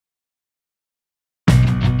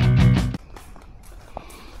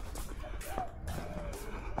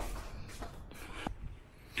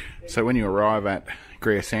So when you arrive at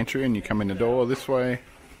Griya Santrian, you come in the door this way.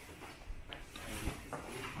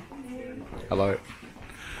 Hello.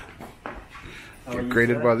 Get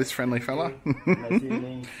greeted by this friendly fella.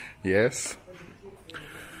 Yes.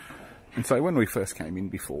 And so when we first came in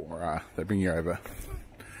before, they bring you over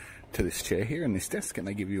to this chair here and this desk, and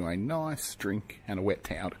they give you a nice drink and a wet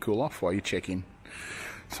towel to cool off while you check in.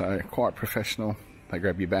 So quite professional. They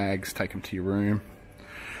grab your bags, take them to your room.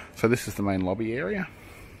 So this is the main lobby area.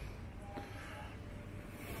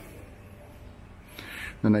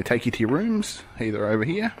 Then they take you to your rooms, either over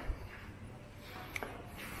here.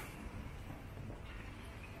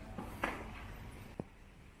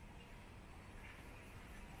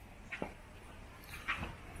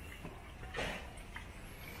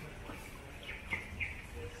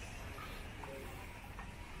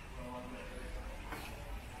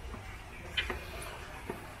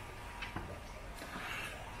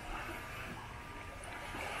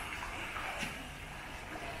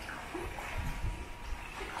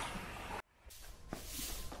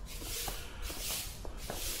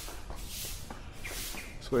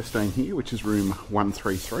 We're staying here, which is room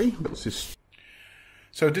 133.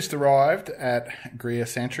 So just arrived at Griya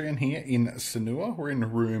Santrian here in Sanur. We're in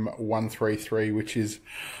room 133, which is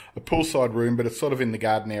a poolside room, but it's sort of in the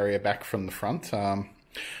garden area back from the front.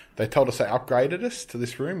 They told us they upgraded us to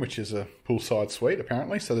this room, which is a poolside suite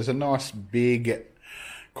apparently. So there's a nice big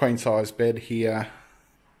queen size bed here,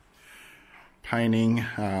 painting,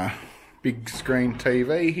 big screen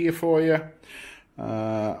TV here for you.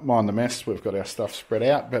 Mind the mess, we've got our stuff spread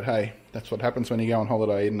out, but hey, that's what happens when you go on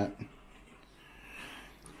holiday, isn't it?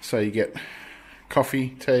 So you get coffee,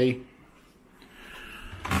 tea.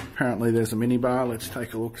 Apparently there's a minibar. Let's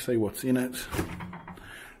take a look, see what's in it.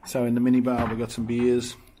 So in the minibar we've got some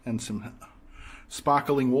beers and some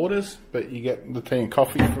sparkling waters, but you get the tea and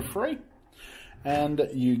coffee for free, and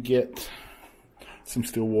you get some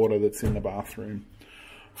still water that's in the bathroom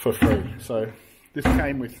for free. So this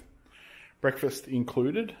came with breakfast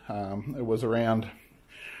included. It was around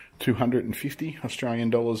 250 Australian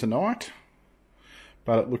dollars a night,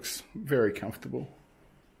 but it looks very comfortable.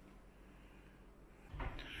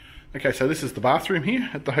 Okay, so this is the bathroom here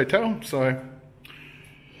at the hotel. So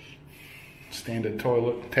standard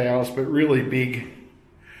toilet, towels, but really big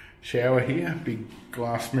shower here, big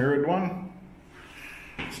glass mirrored one.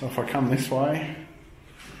 So if I come this way,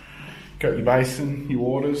 got your basin, your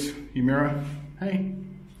waters, your mirror. Hey.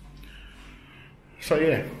 So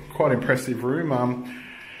yeah, quite impressive room.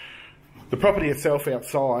 The property itself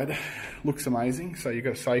outside looks amazing. So you've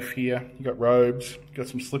got a safe here, you've got robes, you've got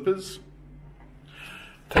some slippers.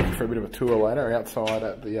 Take you for a bit of a tour later outside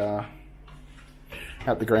at the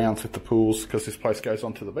grounds with the pools, because this place goes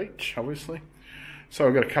onto the beach, obviously. So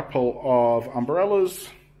I've got a couple of umbrellas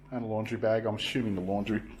and a laundry bag. I'm assuming the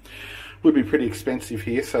laundry would be pretty expensive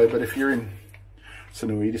here. So, but if you're in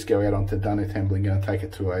Sanur, you just go out onto Sanur Beach and take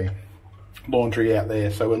it to a laundry out there.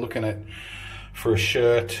 So we're looking at, for a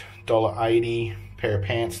shirt, $1.80, pair of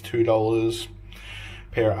pants, $2,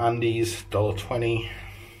 pair of undies, $1.20,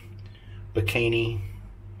 bikini,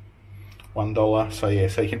 $1. So yeah,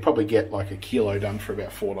 so you can probably get like a kilo done for about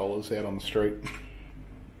 $4 out on the street.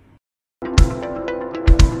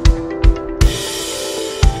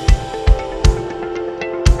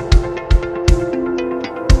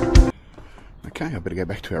 Okay, I better go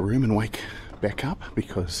back to our room and wake back up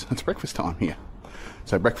because it's breakfast time here.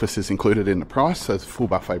 So breakfast is included in the price. So it's a full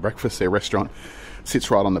buffet breakfast. Their restaurant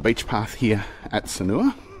sits right on the beach path here at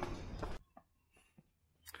Sanur.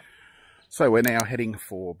 So we're now heading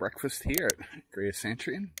for breakfast here at Griya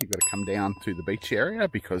Santrian. You've got to come down to the beach area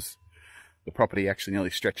because the property actually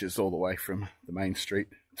nearly stretches all the way from the main street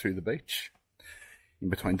to the beach, in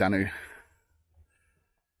between Sanur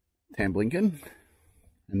Beach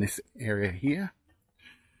and this area here.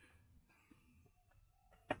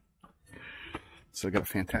 So we've got a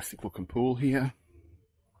fantastic looking pool here.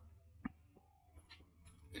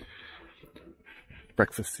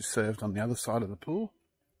 Breakfast is served on the other side of the pool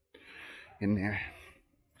in their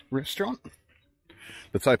restaurant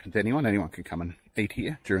that's open to anyone. Anyone can come and eat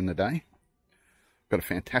here during the day. Got a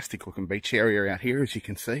fantastic looking beach area out here, as you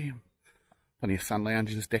can see. Plenty of sun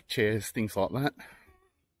lounges, deck chairs, things like that.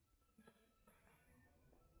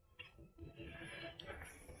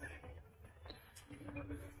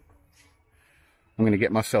 I'm going to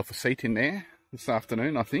get myself a seat in there this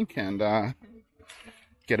afternoon, I think, and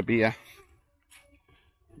get a beer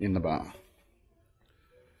in the bar.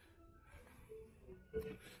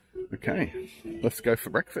 Okay, let's go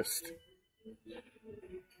for breakfast.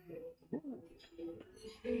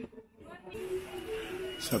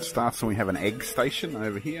 So it starts and we have an egg station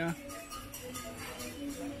over here.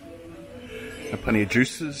 Plenty of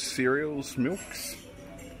juices, cereals, milks.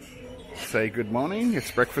 Say good morning, it's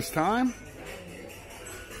breakfast time.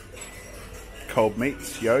 Cold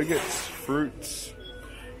meats, yogurts, fruits.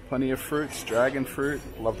 Plenty of fruits, dragon fruit.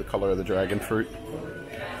 Love the colour of the dragon fruit.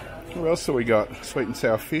 What else have we got? Sweet and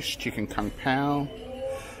sour fish, chicken kung pao,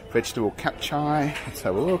 vegetable capchai. Let's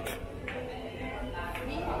have a look.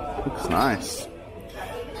 Looks nice.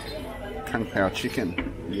 Kung pao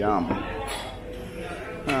chicken, yum.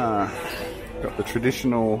 Got the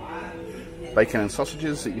traditional bacon and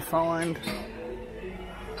sausages that you find.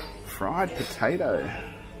 Fried potato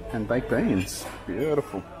and baked beans,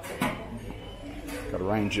 beautiful. Got a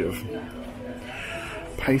range of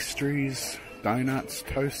pastries, donuts,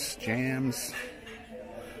 toasts, jams,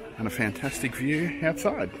 and a fantastic view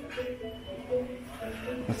outside.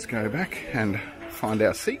 Let's go back and find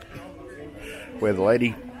our seat where the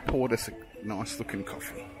lady poured us a nice looking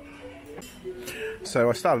coffee.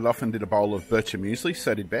 So I started off and did a bowl of bircher muesli,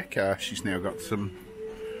 so did Beck. She's now got some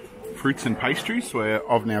fruits and pastries where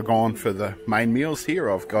I've now gone for the main meals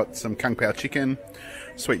here. I've got some kung pao chicken,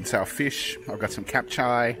 sweet and sour fish, I've got some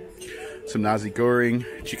capchai, some nasi goreng,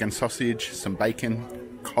 chicken sausage, some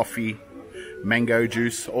bacon, coffee, mango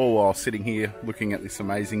juice, all while sitting here looking at this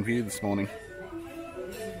amazing view this morning.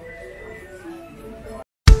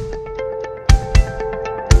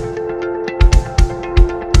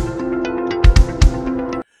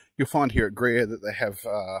 You'll find here at Griya that they have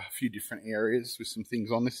a few different areas with some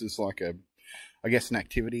things on. This is like I guess an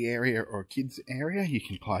activity area or a kids area. You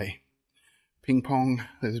can play ping pong.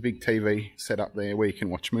 There's a big TV set up there where you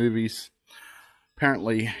can watch movies.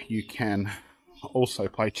 Apparently you can also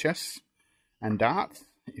play chess and darts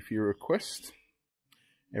if you request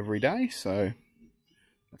every day. So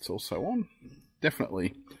that's also on.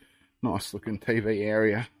 Definitely nice looking TV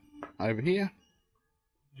area over here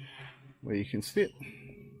where you can sit.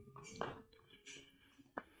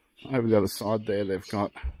 Over the other side there, they've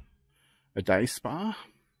got a day spa.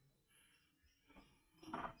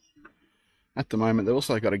 At the moment, they've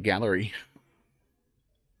also got a gallery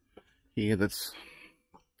here that's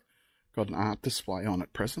got an art display on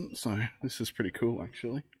at present. So this is pretty cool,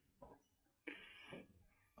 actually.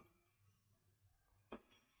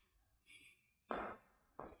 A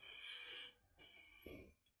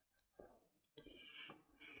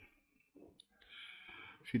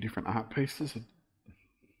few different art pieces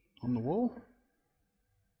on the wall.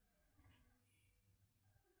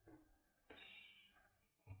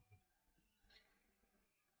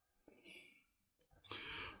 I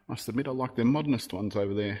must admit I like the modernist ones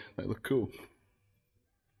over there. They look cool.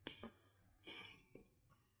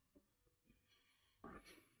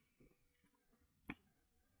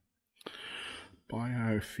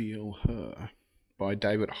 Biofeel Her by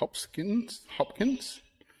David Hopkins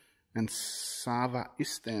and Sava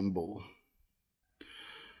Istanbul.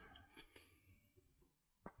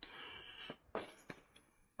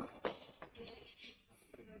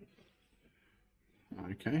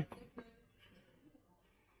 Okay.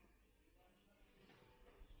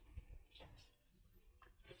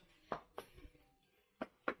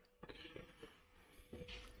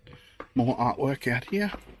 More artwork out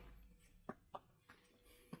here.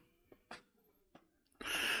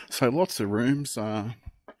 So lots of rooms.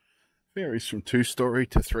 Varies from 2-story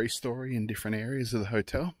to 3-story in different areas of the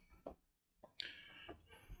hotel.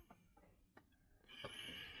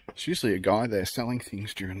 There's usually a guy there selling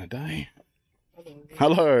things during the day.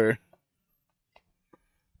 Hello.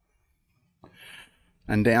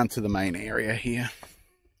 And down to the main area here.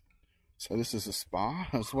 So this is a spa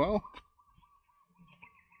as well.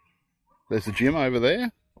 There's a gym over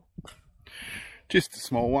there. Just a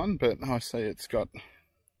small one, but I say it's got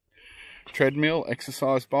treadmill,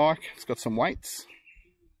 exercise bike. It's got some weights.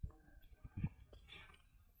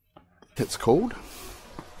 It's called.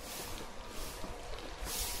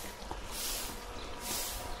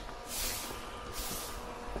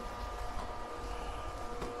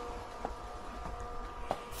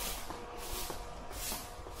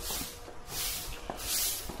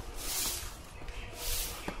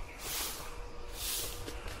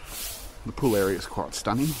 The pool area is quite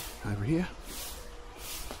stunning over here.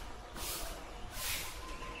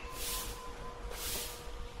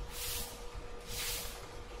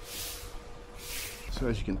 So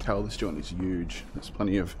as you can tell, this joint is huge. There's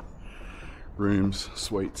plenty of rooms,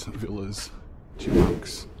 suites, villas,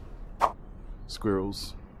 chipmunks,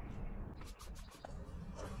 squirrels.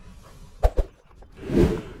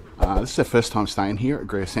 This is our first time staying here at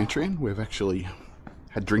Griya Santrian. We've actually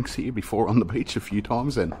had drinks here before on the beach a few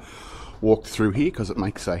times and walked through here because it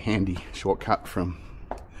makes a handy shortcut from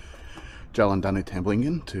Jalan Danau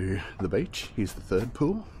Tamblingen to the beach. Here's the third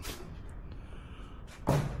pool.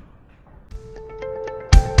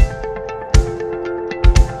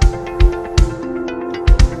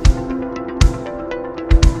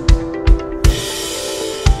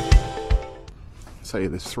 So yeah,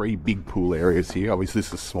 there's 3 big pool areas here. Obviously this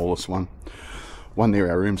is the smallest one. One near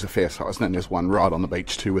our room's a fair size, and then there's one right on the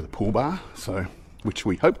beach too with a pool bar, so which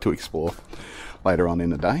we hope to explore later on in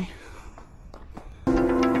the day.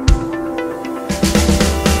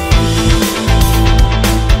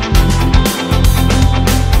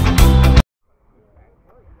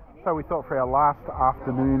 So we thought for our last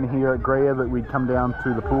afternoon here at Griya that we'd come down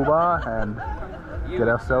to the pool bar and get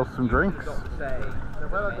ourselves some drinks.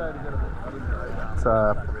 It's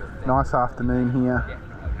a nice afternoon here.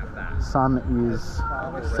 Sun is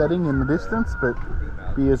setting in the distance, but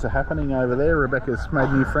beers are happening over there. Rebecca's made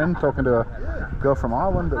a new friend, talking to a girl from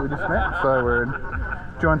Ireland that we just met, so we're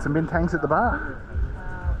enjoying some bintangs at the bar.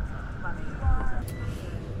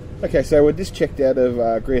 Okay, so we're just checked out of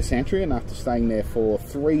Griya Santrian after staying there for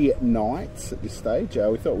 3 nights at this stage.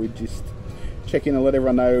 We thought we'd just check in and let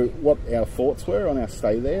everyone know what our thoughts were on our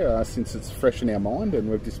stay there, since it's fresh in our mind,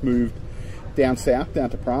 and we've just moved down south, down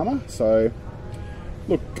to Prama. So,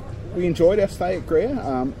 look, we enjoyed our stay at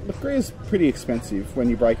Griya. Look, Griya's pretty expensive when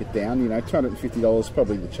you break it down. You know, $250 is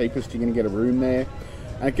probably the cheapest you're going to get a room there,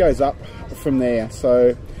 and it goes up from there.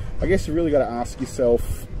 So, I guess you really got to ask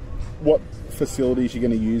yourself what facilities you're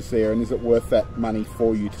going to use there, and is it worth that money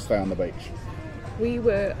for you to stay on the beach? We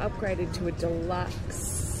were upgraded to a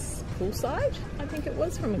deluxe poolside, I think it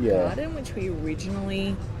was, from a garden, which we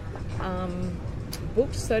originally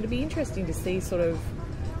booked. So it'd be interesting to see sort of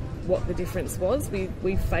what the difference was.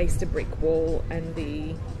 We faced a brick wall, and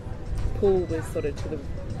the pool was sort of to the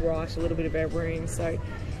right a little bit of our room, so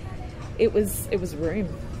it was room.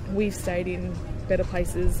 We've stayed in better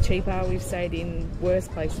places, cheaper. We've stayed in worse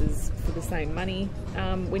places for the same money.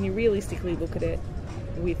 When you realistically look at it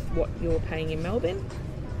with what you're paying in Melbourne,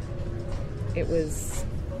 it was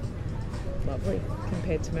lovely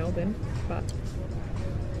compared to Melbourne.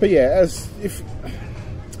 But yeah, I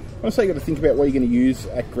say you got to think about what you're going to use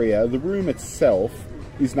at Griya. The room itself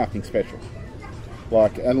is nothing special.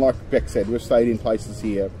 Like Beck said, we've stayed in places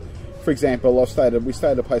here. For example, we stayed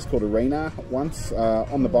at a place called Arena once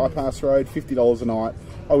on the bypass road, $50 a night.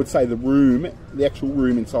 I would say the actual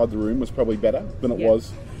room inside the room was probably better than it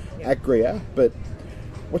was at Griya. But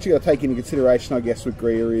what you got to take into consideration, I guess, with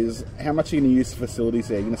Griya is how much you're going to use the facilities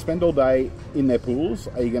there. You're going to spend all day in their pools,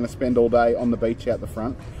 or are you going to spend all day on the beach out the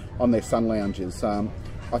front on their sun lounges?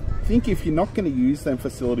 I think if you're not going to use them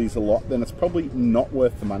facilities a lot, then it's probably not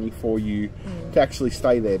worth the money for you to actually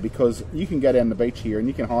stay there, because you can go down the beach here and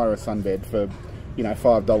you can hire a sunbed for, you know,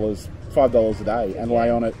 $5 a day and lay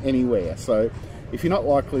on it anywhere. So if you're not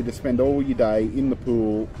likely to spend all your day in the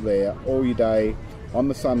pool there, all your day on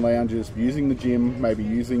the sun lounges, using the gym, maybe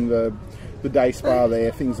using the day spa there,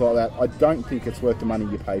 things like that, I don't think it's worth the money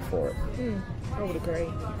you pay for it. I would agree.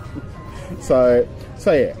 So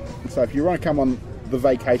yeah. So if you want to come on the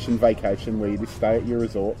vacation where you just stay at your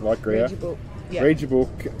resort like Griya, read your book,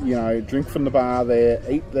 you know, drink from the bar there,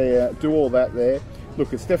 eat there, do all that there.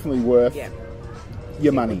 Look, it's definitely worth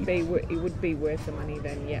your money. It would be worth the money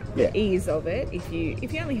then. The ease of it. If you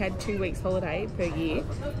only had 2 weeks holiday per year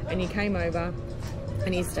and you came over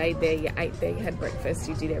and you stayed there, you ate there, you had breakfast,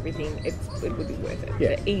 you did everything, it would be worth it.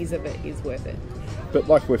 The ease of it is worth it. But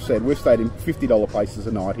like we've said, we've stayed in $50 places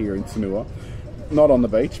a night here in Sanur. Not on the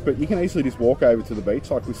beach, but you can easily just walk over to the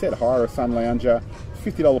beach. Like we said, hire a sun lounger.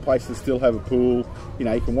 $50 places still have a pool. You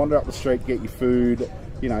know, you can wander up the street, get your food,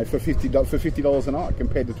 you know, for $50 a night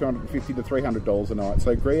compared to $250 to $300 a night.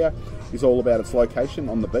 So Griya is all about its location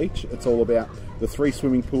on the beach. It's all about the 3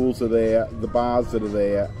 swimming pools are there, the bars that are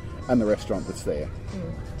there, and the restaurant that's there.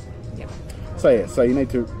 So yeah, so you need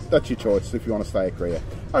to, that's your choice if you want to stay at Griya.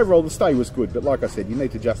 Overall, the stay was good, but like I said, you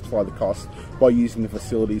need to justify the cost by using the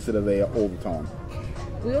facilities that are there all the time.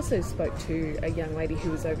 We also spoke to a young lady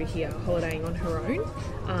who was over here holidaying on her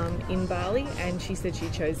own in Bali, and she said she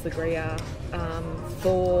chose the Griya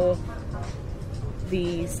for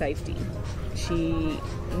the safety. She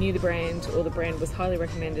knew the brand, or the brand was highly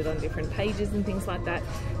recommended on different pages and things like that,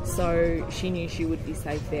 so she knew she would be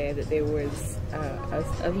safe there, that there was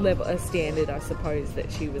a standard, I suppose,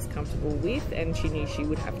 that she was comfortable with, and she knew she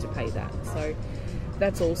would have to pay that. So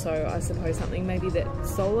that's also, I suppose, something maybe that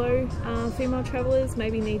solo female travellers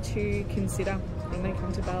maybe need to consider when they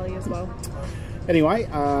come to Bali as well. Anyway,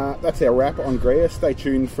 that's our wrap on Griya. Stay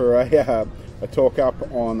tuned for a talk up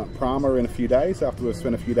on Prama in a few days. After we've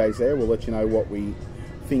spent a few days there, we'll let you know what we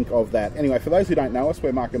think of that. Anyway, for those who don't know us,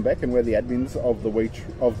 we're Mark and Beck, and we're the admins of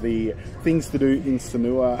the Things to Do in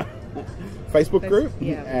Sanur Facebook group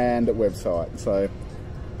and website. So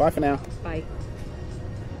Bye for now. Bye.